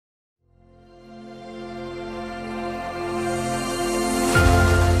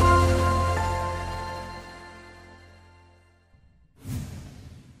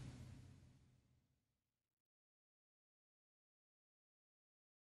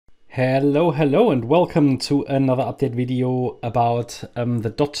Hello, and welcome to another update video about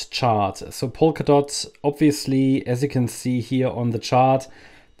the dot chart. So Polkadot, obviously, as you can see here on the chart,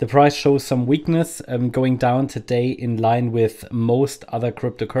 the price shows some weakness going down today in line with most other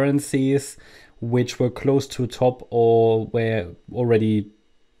cryptocurrencies, which were close to top or where already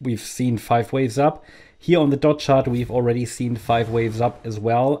we've seen 5 waves up. Here on the dot chart, we've already seen 5 waves up as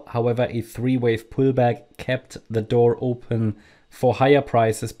well. However, a 3-wave pullback kept the door open for higher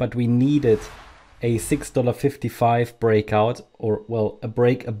prices, but we needed a $6.55 breakout, or well, a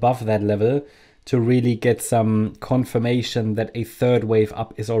break above that level to really get some confirmation that a 3rd wave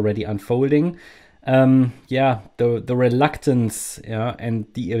up is already unfolding. The reluctance and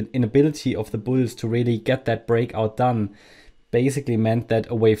the inability of the bulls to really get that breakout done basically meant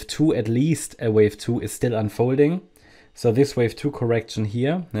that a wave 2, at least a wave 2, is still unfolding. So this wave 2 correction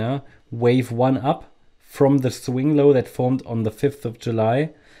here, wave 1 up from the swing low that formed on the 5th of July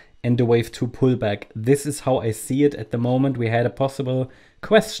and the wave 2 pullback. This is how I see it at the moment. We had a possible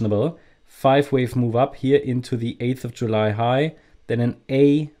questionable 5-wave move up here into the 8th of July high. Then an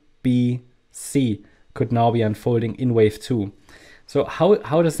A, B, C could now be unfolding in wave 2. So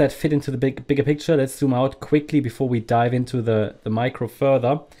how does that fit into the bigger picture? Let's zoom out quickly before we dive into the micro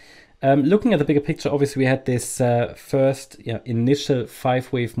further. Looking at the bigger picture, obviously we had this first initial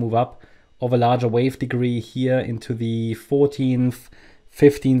 5-wave move up of a larger wave degree here into the 14th,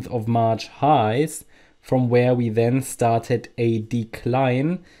 15th of March highs, from where we then started a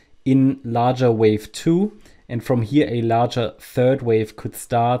decline in larger wave 2. And from here, a larger 3rd wave could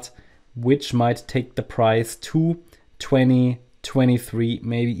start, which might take the price to $20, $23,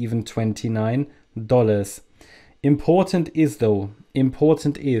 maybe even $29. Important is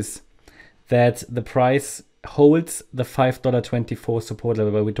that the price holds the $5.24 support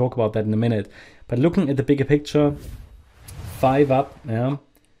level, but we talk about that in a minute. But looking at the bigger picture, 5 up,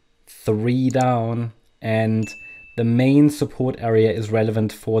 3 down, and the main support area is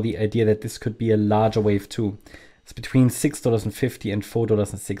relevant for the idea that this could be a larger wave 2. It's between $6.50 and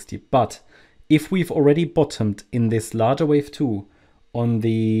 $4.60. But if we've already bottomed in this larger wave 2 on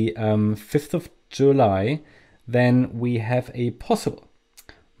the 5th of July, then we have a possible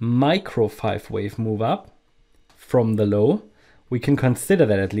micro 5-wave move up from the low. We can consider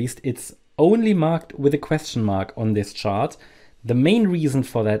that at least. It's only marked with a question mark on this chart. The main reason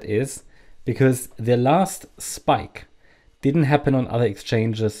for that is because the last spike didn't happen on other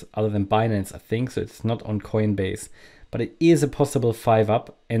exchanges other than Binance, I think, so it's not on Coinbase, but it is a possible 5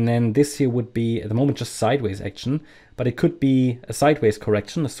 up, and then this here would be at the moment just sideways action, but it could be a sideways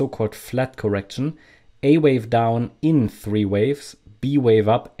correction, a so-called flat correction, A wave down in 3 waves, B wave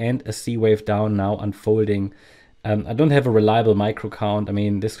up, and a C wave down now unfolding. I don't have a reliable micro count. I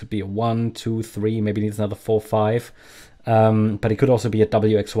mean, this could be a 1, 2, 3, maybe needs another 4, 5. But it could also be a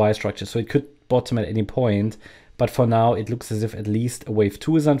WXY structure. So it could bottom at any point. But for now, it looks as if at least a wave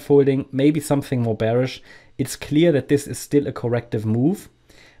 2 is unfolding. Maybe something more bearish. It's clear that this is still a corrective move.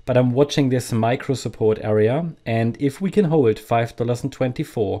 But I'm watching this micro support area. And if we can hold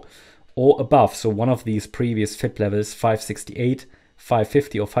 $5.24 or above, so one of these previous FIP levels, 568,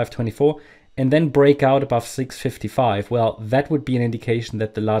 550 or 524, and then break out above 655, well, that would be an indication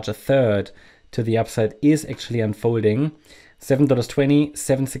that the larger 3rd to the upside is actually unfolding. $7.20,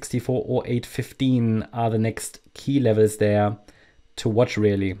 764 or 815 are the next key levels there to watch,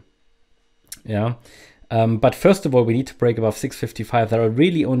 really. But first of all, we need to break above 655. There are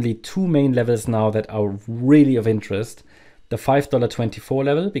really only 2 main levels now that are really of interest. The $5.24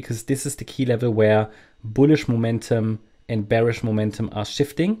 level, because this is the key level where bullish momentum and bearish momentum are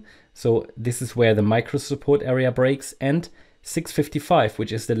shifting. So this is where the micro support area breaks, and 655,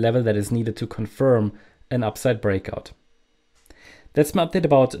 which is the level that is needed to confirm an upside breakout. That's my update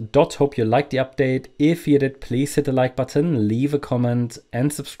about DOT. Hope you liked the update. If you did, please hit the like button, leave a comment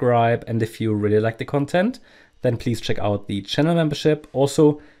and subscribe. And if you really like the content, then please check out the channel membership.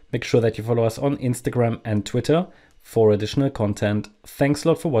 Also, make sure that you follow us on Instagram and Twitter for additional content. Thanks a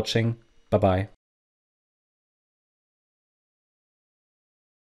lot for watching. Bye-bye.